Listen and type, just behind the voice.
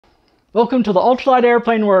Welcome to the Ultralight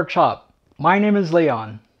Airplane Workshop. My name is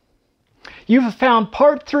Leon. You've found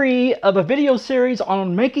part 3 of a video series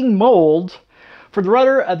on making molds for the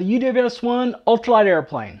rudder of the UWS-1 Ultralight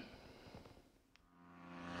airplane.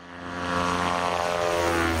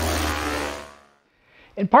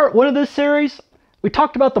 In part 1 of this series, we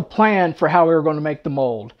talked about the plan for how we were going to make the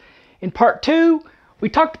mold. In part 2, we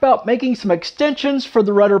talked about making some extensions for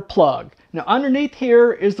the rudder plug. Now underneath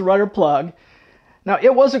here is the rudder plug. Now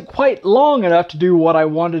it wasn't quite long enough to do what I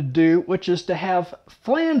wanted to do, which is to have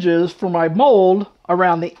flanges for my mold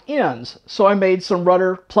around the ends. So I made some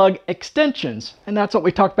rudder plug extensions, and that's what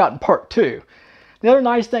we talked about in part 2. The other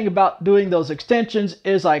nice thing about doing those extensions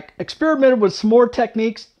is I experimented with some more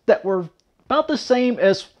techniques that were about the same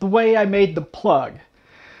as the way I made the plug.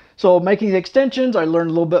 So making the extensions, I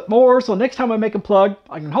learned a little bit more, so next time I make a plug,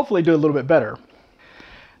 I can hopefully do a little bit better.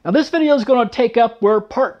 Now this video is going to take up where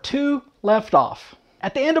part 2 left off.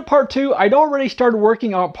 At the end of part 2, I'd already started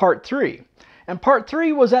working on part 3. And part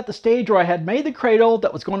 3 was at the stage where I had made the cradle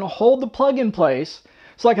that was going to hold the plug in place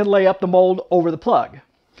so I could lay up the mold over the plug.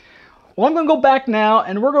 Well, I'm going to go back now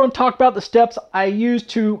and we're going to talk about the steps I used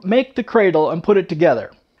to make the cradle and put it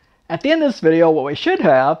together. At the end of this video, what we should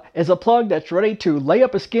have is a plug that's ready to lay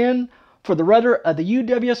up a skin for the rudder of the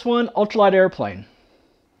UWS-1 Ultralight airplane.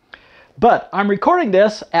 But I'm recording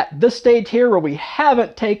this at this stage here where we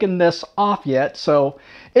haven't taken this off yet, so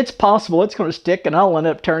it's possible it's going to stick and I'll end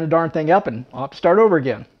up tearing the darn thing up and I'll have to start over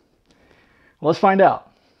again. Well, let's find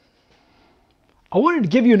out. I wanted to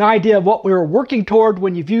give you an idea of what we were working toward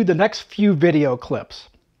when you view the next few video clips.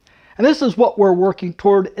 And this is what we're working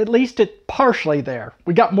toward, at least it partially there.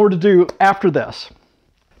 We got more to do after this.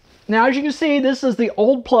 Now, as you can see, this is the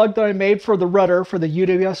old plug that I made for the rudder for the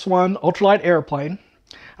UWS-1 Ultralight airplane.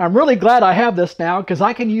 I'm really glad I have this now because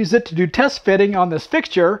I can use it to do test fitting on this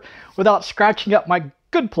fixture without scratching up my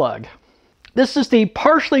good plug. This is the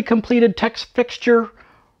partially completed test fixture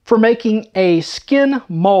for making a skin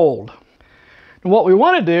mold. And what we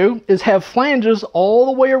want to do is have flanges all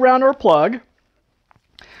the way around our plug.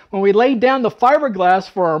 When we lay down the fiberglass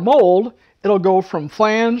for our mold, it'll go from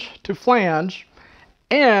flange to flange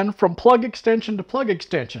and from plug extension to plug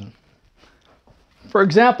extension. For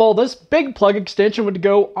example, this big plug extension would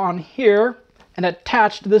go on here and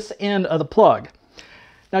attach to this end of the plug.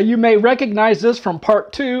 Now you may recognize this from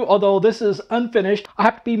part 2, although this is unfinished. I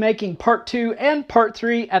have to be making part 2 and part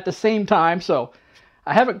 3 at the same time, so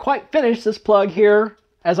I haven't quite finished this plug here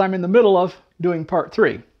as I'm in the middle of doing part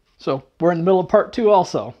 3. So we're in the middle of part 2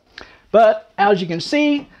 also. But as you can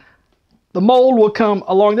see, the mold will come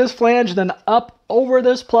along this flange, then up over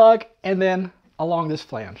this plug, and then along this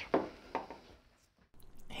flange.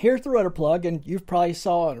 Here's the rudder plug, and you've probably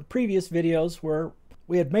saw in previous videos where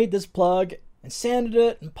we had made this plug and sanded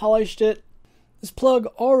it and polished it. This plug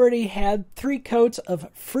already had 3 coats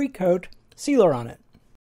of Frekote sealer on it.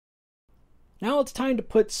 Now it's time to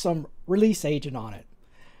put some release agent on it.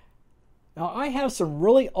 Now I have some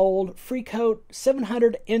really old Frekote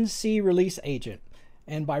 700 NC release agent.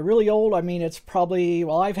 And by really old, I mean it's probably,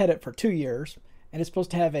 well, I've had it for 2 years. And it's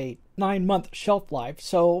supposed to have a 9-month shelf life,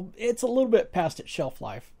 so it's a little bit past its shelf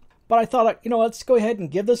life. But I thought, let's go ahead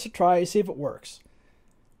and give this a try and see if it works.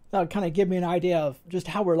 That would kind of give me an idea of just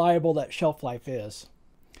how reliable that shelf life is.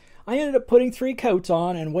 I ended up putting 3 coats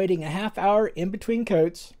on and waiting a half hour in between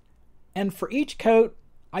coats. And for each coat,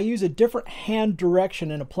 I use a different hand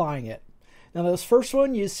direction in applying it. Now this first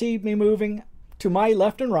one, you see me moving to my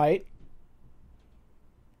left and right.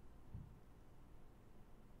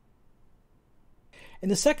 In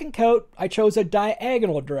the second coat, I chose a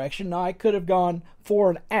diagonal direction. Now I could have gone fore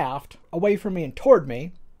and aft, away from me and toward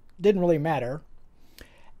me. Didn't really matter.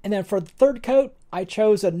 And then for the third coat, I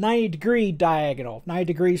chose a 90-degree diagonal, 90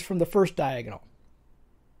 degrees from the first diagonal.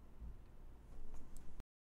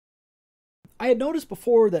 I had noticed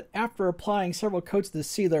before that after applying several coats of the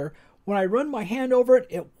sealer, when I run my hand over it,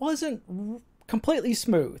 it wasn't completely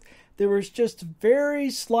smooth. There was just very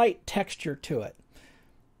slight texture to it.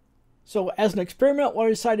 So as an experiment, what I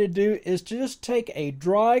decided to do is to just take a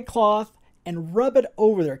dry cloth and rub it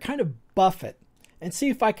over there, kind of buff it, and see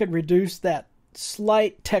if I could reduce that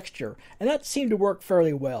slight texture. And that seemed to work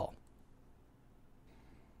fairly well.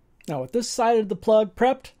 Now with this side of the plug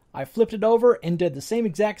prepped, I flipped it over and did the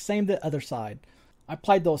exact same the other side. I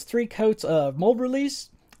applied those 3 coats of mold release,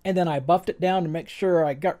 and then I buffed it down to make sure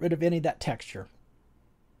I got rid of any of that texture.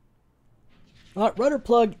 Now, that rudder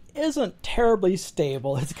plug isn't terribly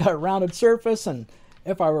stable. It's got a rounded surface, and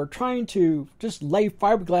if I were trying to just lay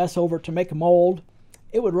fiberglass over to make a mold,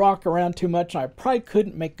 it would rock around too much and I probably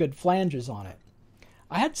couldn't make good flanges on it.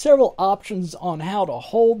 I had several options on how to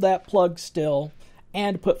hold that plug still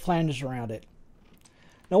and put flanges around it.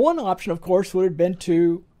 Now one option, of course, would have been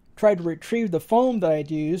to try to retrieve the foam that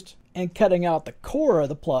I'd used and cutting out the core of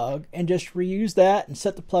the plug and just reuse that and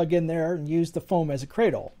set the plug in there and use the foam as a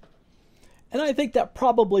cradle. And I think that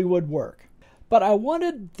probably would work. But I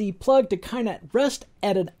wanted the plug to kind of rest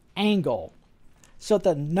at an angle so that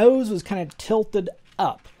the nose was kind of tilted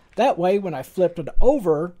up. That way when I flipped it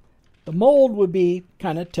over, the mold would be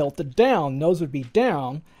kind of tilted down, nose would be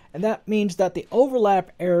down, and that means that the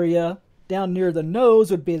overlap area down near the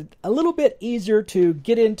nose would be a little bit easier to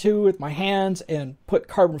get into with my hands and put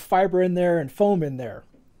carbon fiber in there and foam in there.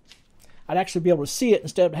 I'd actually be able to see it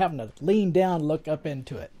instead of having to lean down and look up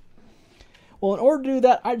into it. Well, in order to do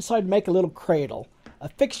that, I decided to make a little cradle, a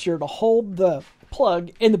fixture to hold the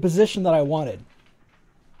plug in the position that I wanted.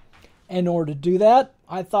 In order to do that,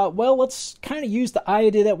 I thought, well, let's kind of use the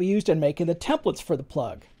idea that we used in making the templates for the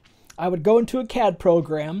plug. I would go into a CAD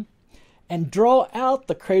program and draw out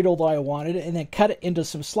the cradle that I wanted and then cut it into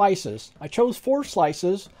some slices. I chose 4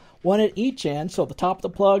 slices, one at each end, so the top of the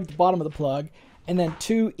plug, the bottom of the plug, and then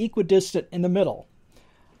 2 equidistant in the middle.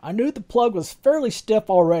 I knew the plug was fairly stiff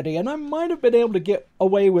already, and I might have been able to get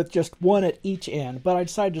away with just 1 at each end, but I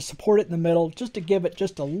decided to support it in the middle just to give it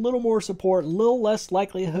just a little more support, a little less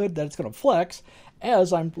likelihood that it's going to flex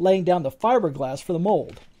as I'm laying down the fiberglass for the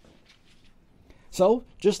mold. So,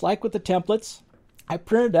 just like with the templates, I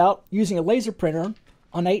printed out using a laser printer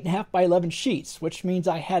on 8.5 by 11 sheets, which means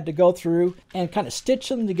I had to go through and kind of stitch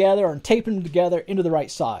them together and tape them together into the right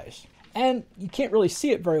size. And you can't really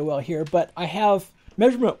see it very well here, but I have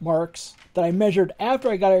measurement marks that I measured after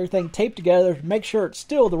I got everything taped together to make sure it's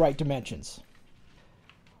still the right dimensions.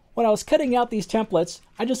 When I was cutting out these templates,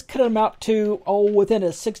 I just cut them out to, within a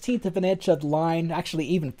 1/16 of an inch of the line, actually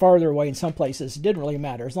even farther away in some places. It didn't really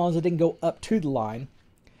matter, as long as it didn't go up to the line.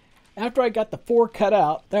 After I got the 4 cut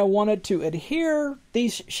out, then I wanted to adhere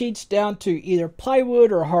these sheets down to either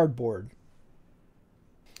plywood or hardboard.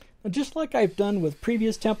 Now, just like I've done with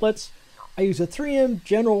previous templates, I use a 3M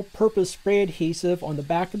general purpose spray adhesive on the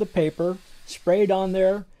back of the paper, spray it on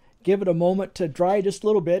there, give it a moment to dry just a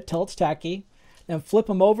little bit till it's tacky, then flip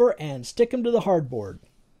them over and stick them to the hardboard.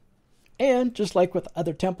 And just like with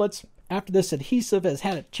other templates, after this adhesive has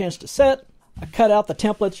had a chance to set, I cut out the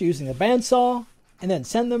templates using a bandsaw and then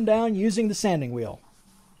send them down using the sanding wheel.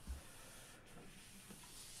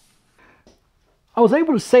 I was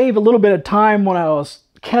able to save a little bit of time when I was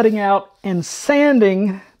cutting out and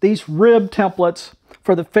sanding these rib templates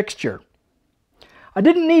for the fixture. I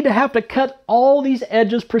didn't need to have to cut all these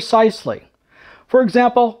edges precisely. For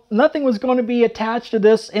example, nothing was going to be attached to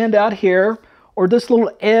this end out here or this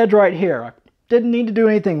little edge right here. I didn't need to do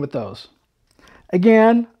anything with those.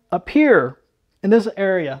 Again, up here in this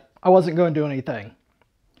area, I wasn't going to do anything.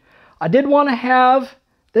 I did want to have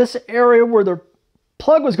this area where the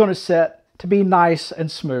plug was going to sit to be nice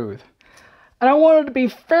and smooth. And I wanted it to be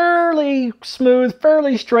fairly smooth,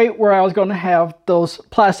 fairly straight where I was going to have those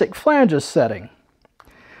plastic flanges setting.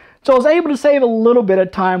 So I was able to save a little bit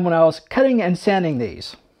of time when I was cutting and sanding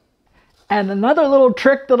these. And another little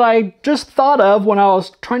trick that I just thought of when I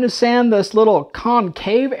was trying to sand this little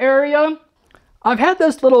concave area, I've had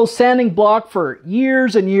this little sanding block for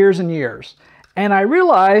years and years and years. And I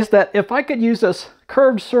realized that if I could use this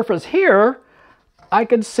curved surface here, I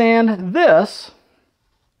could sand this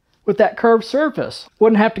with that curved surface.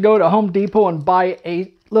 Wouldn't have to go to Home Depot and buy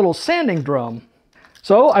a little sanding drum.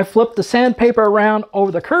 So I flipped the sandpaper around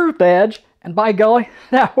over the curved edge, and by golly,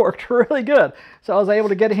 that worked really good. So I was able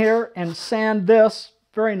to get here and sand this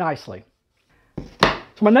very nicely.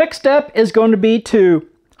 So my next step is going to be to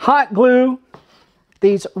hot glue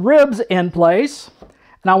these ribs in place.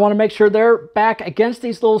 And I want to make sure they're back against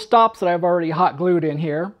these little stops that I've already hot glued in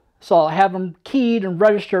here. So I'll have them keyed and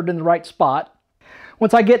registered in the right spot.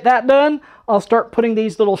 Once I get that done, I'll start putting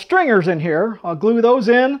these little stringers in here. I'll glue those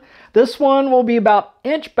in. This one will be about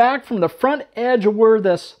an inch back from the front edge of where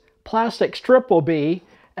this plastic strip will be.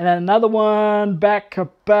 And then another one back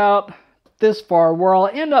about this far, where I'll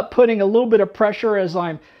end up putting a little bit of pressure as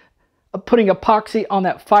I'm putting epoxy on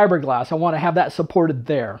that fiberglass. I want to have that supported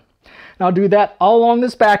there. And I'll do that all along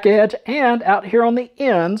this back edge and out here on the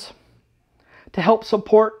ends to help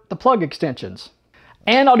support the plug extensions.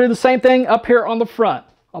 And I'll do the same thing up here on the front.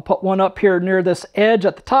 I'll put one up here near this edge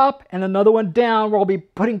at the top and another one down where I'll be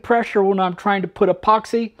putting pressure when I'm trying to put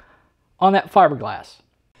epoxy on that fiberglass.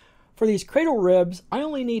 For these cradle ribs, I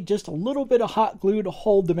only need just a little bit of hot glue to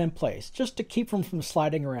hold them in place, just to keep them from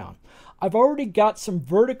sliding around. I've already got some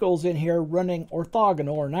verticals in here running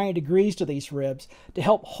orthogonal or 90 degrees to these ribs to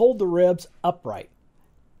help hold the ribs upright.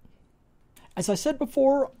 As I said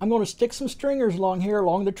before, I'm going to stick some stringers along here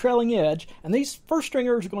along the trailing edge, and these first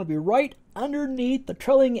stringers are going to be right underneath the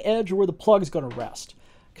trailing edge where the plug is going to rest,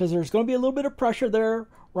 because there's going to be a little bit of pressure there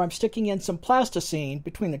where I'm sticking in some plasticine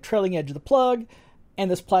between the trailing edge of the plug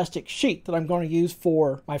and this plastic sheet that I'm going to use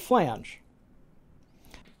for my flange.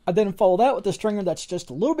 I then follow that with a stringer that's just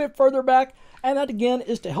a little bit further back, and that again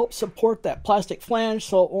is to help support that plastic flange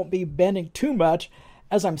so it won't be bending too much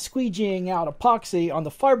as I'm squeegeeing out epoxy on the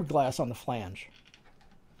fiberglass on the flange.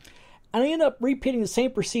 And I end up repeating the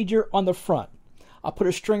same procedure on the front. I'll put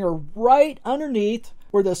a stringer right underneath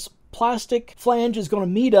where this plastic flange is going to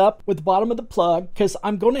meet up with the bottom of the plug, because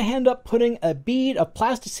I'm going to end up putting a bead of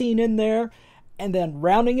plasticine in there and then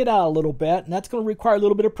rounding it out a little bit, and that's going to require a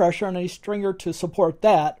little bit of pressure on a stringer to support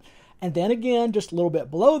that. And then again, just a little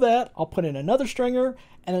bit below that, I'll put in another stringer,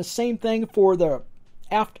 and the same thing for the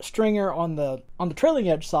aft stringer on the trailing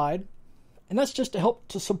edge side. And that's just to help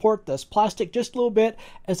to support this plastic just a little bit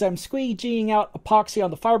as I'm squeegeeing out epoxy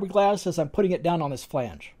on the fiberglass as I'm putting it down on this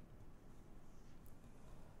flange.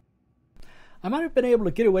 I might have been able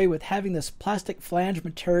to get away with having this plastic flange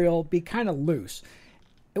material be kind of loose.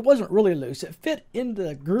 It wasn't really loose. It fit into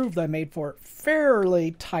the groove that I made for it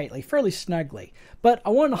fairly tightly, fairly snugly. But I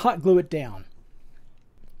wanted to hot glue it down.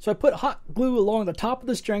 So I put hot glue along the top of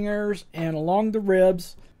the stringers and along the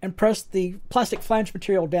ribs and pressed the plastic flange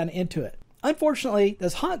material down into it. Unfortunately,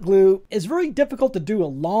 this hot glue is very difficult to do a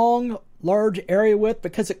long, large area with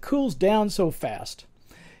because it cools down so fast.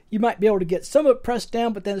 You might be able to get some of it pressed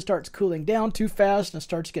down, but then it starts cooling down too fast and it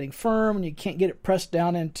starts getting firm and you can't get it pressed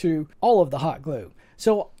down into all of the hot glue.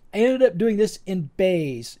 So I ended up doing this in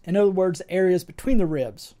bays. In other words, the areas between the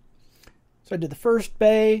ribs. So I did the first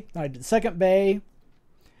bay, then I did the second bay,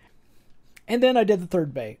 and then I did the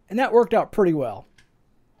third bay. And that worked out pretty well.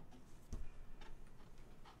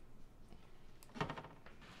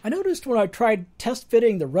 I noticed when I tried test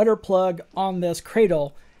fitting the rudder plug on this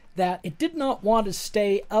cradle that it did not want to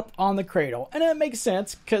stay up on the cradle. And that makes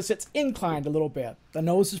sense because it's inclined a little bit. The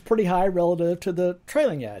nose is pretty high relative to the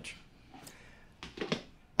trailing edge.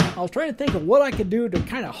 I was trying to think of what I could do to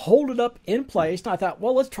kind of hold it up in place, and I thought,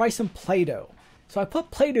 well, let's try some Play-Doh. So I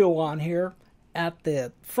put Play-Doh on here at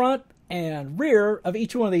the front and rear of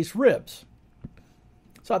each one of these ribs.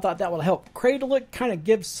 So I thought that would help cradle it, kind of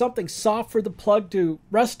give something soft for the plug to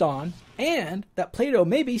rest on, and that Play-Doh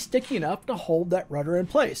may be sticky enough to hold that rudder in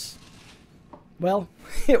place. Well,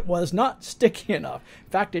 it was not sticky enough.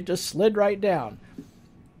 In fact, it just slid right down.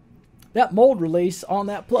 That mold release on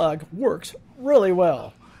that plug works really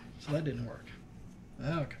well. So that didn't work.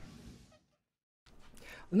 Okay.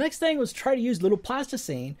 The next thing was try to use a little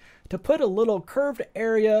plasticine to put a little curved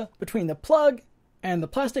area between the plug and the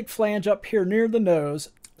plastic flange up here near the nose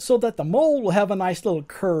so that the mold will have a nice little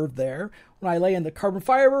curve there. When I lay in the carbon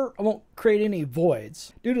fiber, I won't create any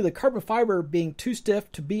voids due to the carbon fiber being too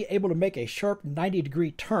stiff to be able to make a sharp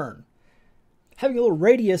 90-degree turn. Having a little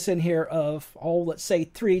radius in here of, let's say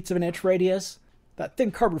 3/8 of an inch radius, that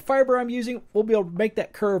thin carbon fiber I'm using will be able to make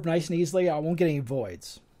that curve nice and easily. I won't get any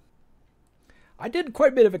voids. I did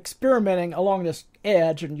quite a bit of experimenting along this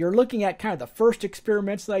edge, and you're looking at kind of the first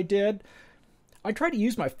experiments that I did. I tried to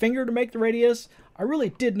use my finger to make the radius. I really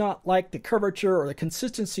did not like the curvature or the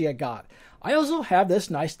consistency I got. I also have this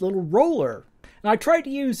nice little roller, and I tried to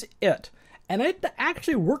use it, and it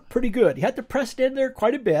actually worked pretty good. You had to press it in there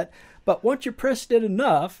quite a bit, but once you pressed it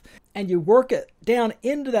enough and you work it down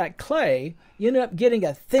into that clay, you end up getting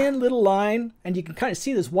a thin little line, and you can kind of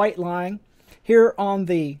see this white line here on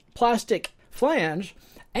the plastic flange,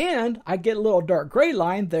 and I get a little dark gray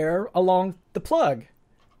line there along the plug.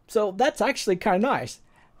 So that's actually kind of nice.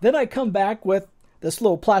 Then I come back with this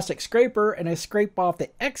little plastic scraper and I scrape off the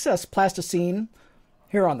excess plasticine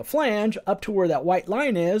here on the flange up to where that white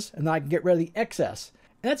line is, and then I can get rid of the excess.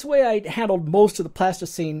 And that's the way I handled most of the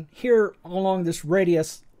plasticine here along this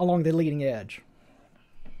radius along the leading edge.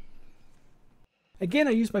 Again,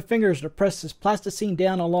 I used my fingers to press this plasticine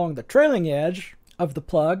down along the trailing edge of the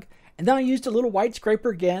plug, and then I used a little white scraper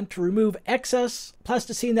again to remove excess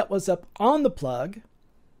plasticine that was up on the plug.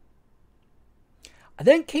 I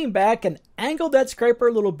then came back and angled that scraper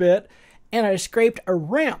a little bit, and I scraped a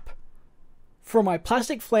ramp from my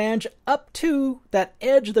plastic flange up to that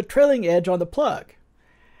edge of the trailing edge on the plug.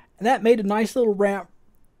 And that made a nice little ramp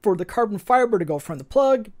for the carbon fiber to go from the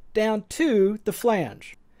plug down to the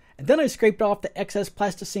flange. And then I scraped off the excess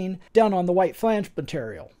plasticine down on the white flange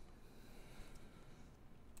material.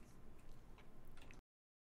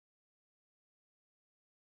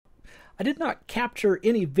 I did not capture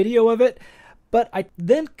any video of it, but I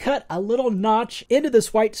then cut a little notch into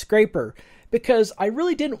this white scraper because I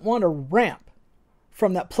really didn't want a ramp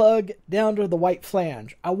from that plug down to the white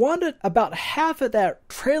flange. I wanted about half of that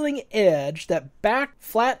trailing edge, that back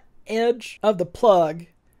flat edge of the plug,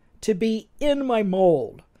 to be in my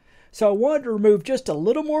mold. So I wanted to remove just a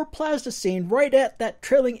little more plasticine right at that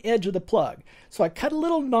trailing edge of the plug. So I cut a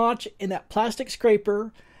little notch in that plastic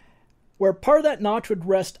scraper where part of that notch would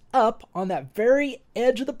rest up on that very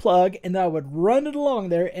edge of the plug, and then I would run it along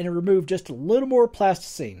there and remove just a little more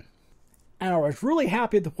plasticine. And I was really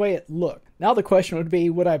happy with the way it looked. Now the question would be,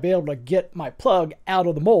 would I be able to get my plug out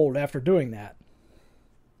of the mold after doing that?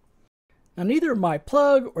 Now neither my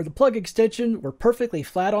plug or the plug extension were perfectly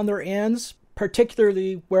flat on their ends,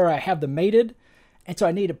 particularly where I have them mated, and so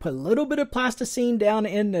I need to put a little bit of plasticine down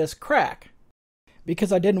in this crack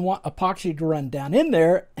because I didn't want epoxy to run down in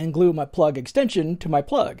there and glue my plug extension to my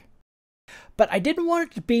plug. But I didn't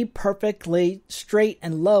want it to be perfectly straight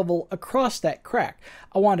and level across that crack.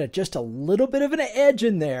 I wanted just a little bit of an edge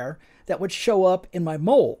in there that would show up in my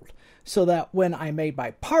mold, so that when I made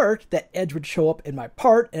my part, that edge would show up in my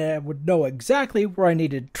part and I would know exactly where I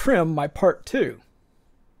needed to trim my part to.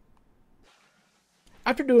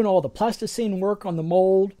 After doing all the plasticine work on the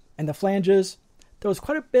mold and the flanges, there was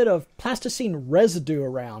quite a bit of plasticine residue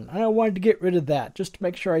around, and I wanted to get rid of that just to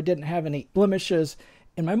make sure I didn't have any blemishes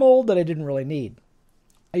in my mold that I didn't really need.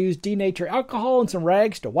 I used denature alcohol and some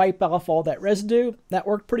rags to wipe off all that residue. That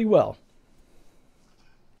worked pretty well.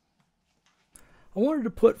 I wanted to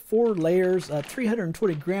put 4 layers of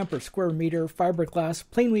 320 gram per square meter fiberglass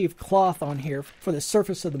plain weave cloth on here for the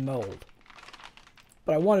surface of the mold.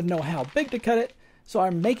 But I wanted to know how big to cut it, so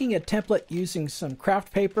I'm making a template using some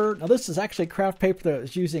craft paper. Now this is actually craft paper that I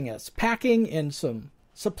was using as packing in some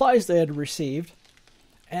supplies they had received.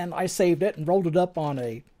 And I saved it and rolled it up on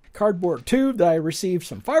a cardboard tube that I received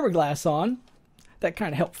some fiberglass on. That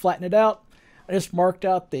kind of helped flatten it out. I just marked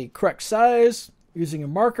out the correct size using a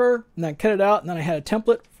marker, and then cut it out, and then I had a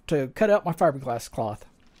template to cut out my fiberglass cloth.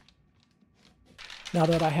 Now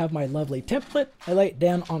that I have my lovely template, I lay it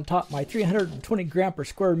down on top my 320 gram per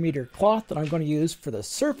square meter cloth that I'm going to use for the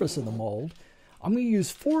surface of the mold. I'm going to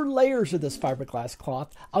use 4 layers of this fiberglass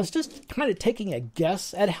cloth. I was just kind of taking a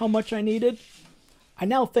guess at how much I needed. I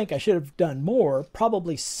now think I should have done more,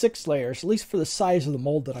 probably 6 layers, at least for the size of the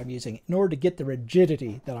mold that I'm using, in order to get the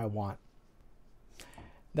rigidity that I want.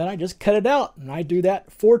 Then I just cut it out, and I do that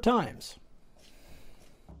 4 times.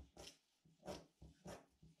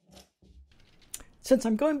 Since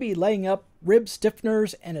I'm going to be laying up rib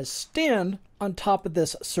stiffeners and a stand on top of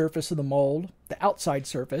this surface of the mold, the outside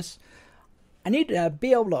surface, I need to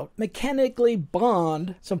be able to mechanically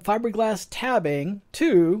bond some fiberglass tabbing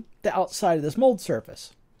to the outside of this mold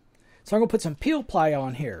surface. So I'm going to put some peel ply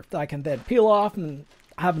on here that I can then peel off and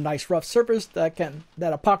have a nice rough surface that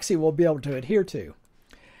epoxy will be able to adhere to.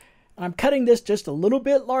 I'm cutting this just a little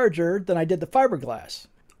bit larger than I did the fiberglass.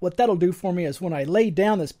 What that'll do for me is when I lay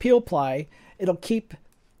down this peel ply, it'll keep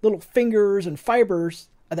little fingers and fibers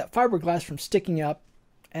of that fiberglass from sticking up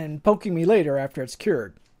and poking me later after it's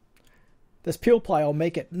cured. This peel ply will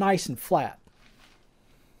make it nice and flat.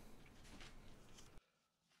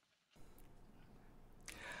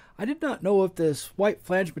 I did not know if this white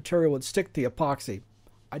flange material would stick to the epoxy.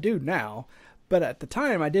 I do now, but at the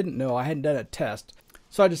time I didn't know. I hadn't done a test.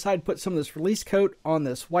 So I decided to put some of this release coat on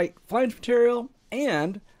this white flange material,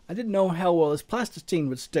 and I didn't know how well this plasticine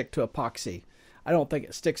would stick to epoxy. I don't think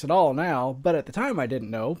it sticks at all now, but at the time I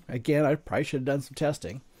didn't know. Again, I probably should have done some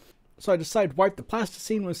testing. So I decided to wipe the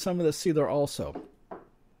plasticine with some of the sealer also.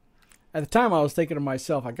 At the time I was thinking to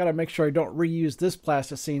myself, I gotta make sure I don't reuse this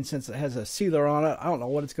plasticine since it has a sealer on it. I don't know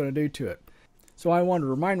what it's going to do to it. So I wanted to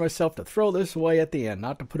remind myself to throw this away at the end,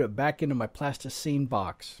 not to put it back into my plasticine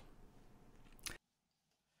box.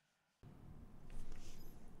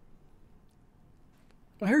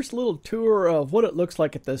 Well, here's a little tour of what it looks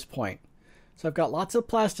like at this point. So I've got lots of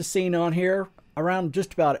plasticine on here around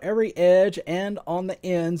just about every edge and on the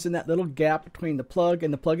ends in that little gap between the plug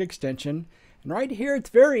and the plug extension. And right here at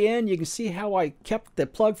the very end, you can see how I kept the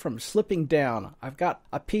plug from slipping down. I've got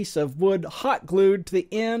a piece of wood hot glued to the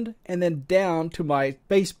end and then down to my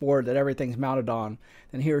baseboard that everything's mounted on.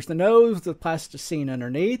 And here's the nose with the plasticine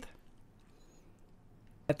underneath.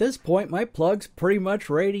 At this point, my plug's pretty much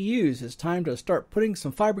ready to use. It's time to start putting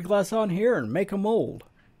some fiberglass on here and make a mold.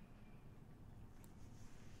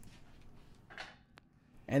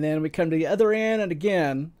 And then we come to the other end, and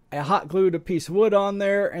again, I hot glued a piece of wood on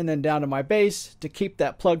there and then down to my base to keep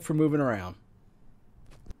that plug from moving around.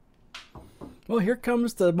 Well, here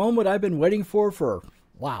comes the moment I've been waiting for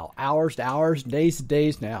wow, hours to hours, days to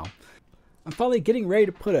days now. I'm finally getting ready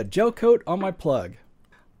to put a gel coat on my plug.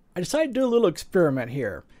 I decided to do a little experiment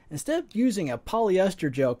here. Instead of using a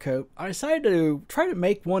polyester gel coat, I decided to try to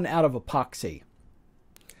make one out of epoxy.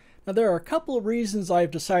 Now there are a couple of reasons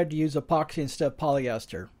I've decided to use epoxy instead of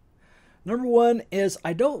polyester. Number one is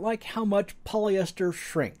I don't like how much polyester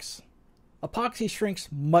shrinks. Epoxy shrinks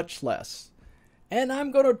much less. And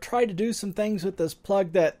I'm going to try to do some things with this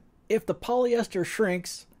plug that if the polyester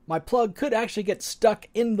shrinks, my plug could actually get stuck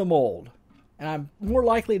in the mold. And I'm more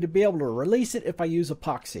likely to be able to release it if I use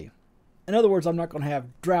epoxy. In other words, I'm not going to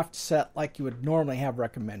have draft set like you would normally have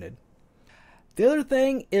recommended. The other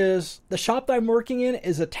thing is the shop that I'm working in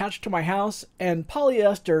is attached to my house, and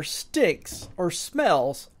polyester stinks or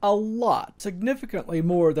smells a lot, significantly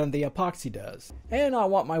more than the epoxy does. And I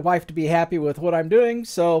want my wife to be happy with what I'm doing,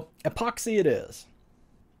 so epoxy it is.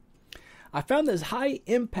 I found this high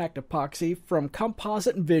impact epoxy from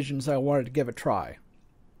Composite Envisions I wanted to give a try.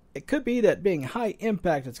 It could be that being high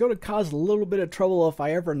impact, it's going to cause a little bit of trouble if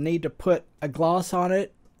I ever need to put a gloss on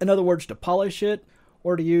it. In other words, to polish it,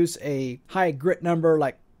 or to use a high grit number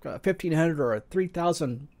like 1500 or a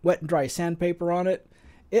 3000 wet and dry sandpaper on it.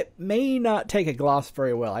 It may not take a gloss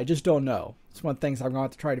very well. I just don't know. It's one of the things I'm going to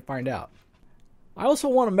have to try to find out. I also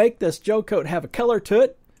want to make this gel coat have a color to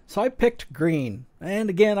it, so I picked green. And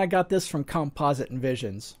again, I got this from Composite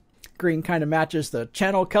Envisions. Green kind of matches the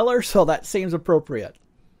channel color, so that seems appropriate.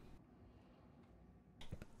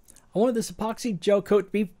 I wanted this epoxy gel coat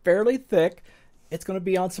to be fairly thick. It's going to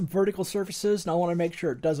be on some vertical surfaces, and I want to make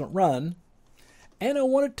sure it doesn't run. And I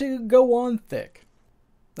want it to go on thick.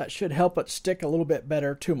 That should help it stick a little bit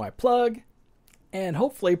better to my plug, and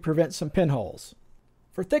hopefully prevent some pinholes.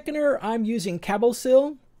 For thickener, I'm using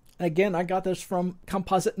Cabosil. And again, I got this from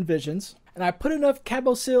Composite Envisions. And I put enough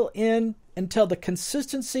Cabosil in until the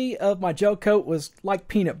consistency of my gel coat was like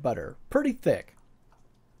peanut butter, pretty thick.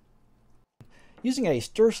 Using a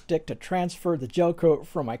stir stick to transfer the gel coat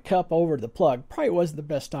from my cup over to the plug probably wasn't the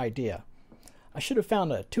best idea. I should have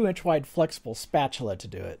found a 2-inch wide flexible spatula to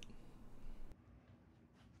do it.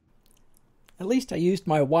 At least I used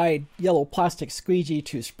my wide yellow plastic squeegee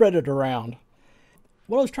to spread it around.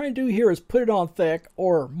 What I was trying to do here is put it on thick,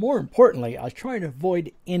 or more importantly, I was trying to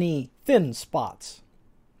avoid any thin spots.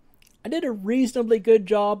 I did a reasonably good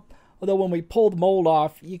job, although when we pulled the mold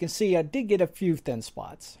off, you can see I did get a few thin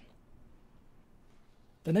spots.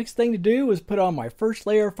 The next thing to do was put on my first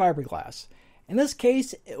layer of fiberglass. In this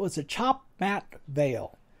case, it was a chopped matte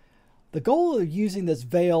veil. The goal of using this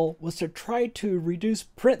veil was to try to reduce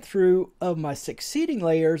print through of my succeeding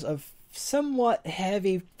layers of somewhat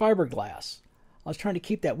heavy fiberglass. I was trying to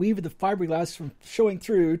keep that weave of the fiberglass from showing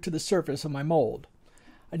through to the surface of my mold.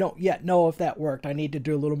 I don't yet know if that worked. I need to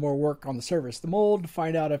do a little more work on the surface of the mold to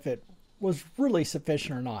find out if it was really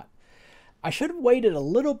sufficient or not. I should have waited a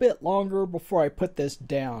little bit longer before I put this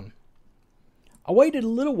down. I waited a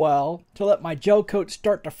little while to let my gel coat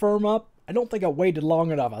start to firm up. I don't think I waited long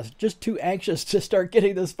enough. I was just too anxious to start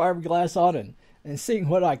getting this fiberglass on and seeing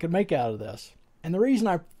what I could make out of this. And the reason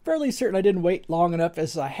I'm fairly certain I didn't wait long enough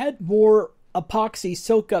is I had more epoxy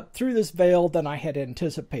soak up through this veil than I had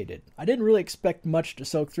anticipated. I didn't really expect much to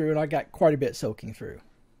soak through, and I got quite a bit soaking through.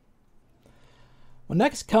 Well,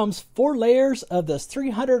 next comes 4 layers of this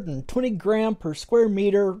 320 gram per square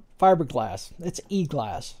meter fiberglass. It's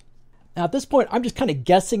E-glass. Now at this point, I'm just kind of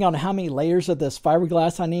guessing on how many layers of this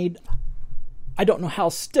fiberglass I need. I don't know how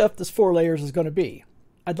stiff this 4 layers is going to be.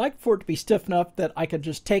 I'd like for it to be stiff enough that I could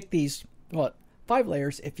just take these, 5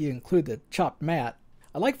 layers if you include the chopped mat.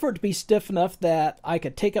 I'd like for it to be stiff enough that I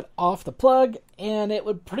could take it off the plug and it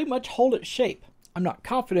would pretty much hold its shape. I'm not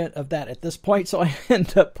confident of that at this point, so I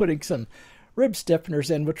end up putting some rib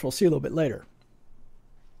stiffeners in, which we'll see a little bit later.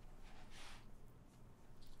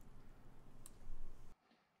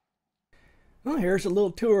 Well, here's a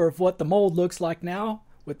little tour of what the mold looks like now,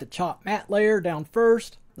 with the chopped mat layer down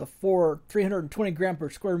first, the 4 320 gram per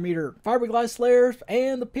square meter fiberglass layers,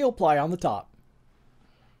 and the peel ply on the top.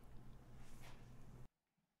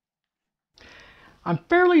 I'm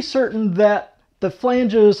fairly certain that the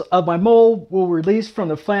flanges of my mold will release from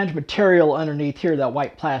the flange material underneath here, that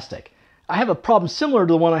white plastic. I have a problem similar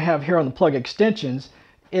to the one I have here on the plug extensions,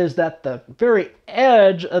 is that the very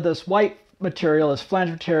edge of this white material, this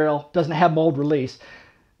flange material, doesn't have mold release.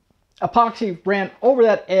 Epoxy ran over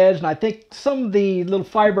that edge, and I think some of the little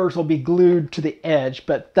fibers will be glued to the edge,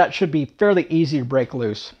 but that should be fairly easy to break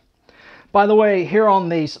loose. By the way, here on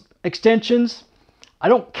these extensions, I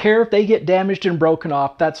don't care if they get damaged and broken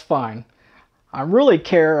off, that's fine. I really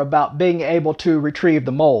care about being able to retrieve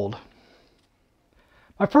the mold.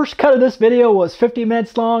 My first cut of this video was 50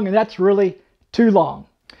 minutes long, and that's really too long.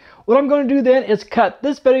 What I'm going to do then is cut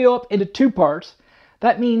this video up into 2 parts.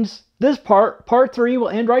 That means this part, part 3, will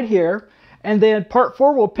end right here, And then part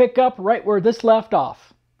 4 will pick up right where this left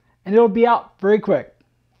off. And it'll be out very quick.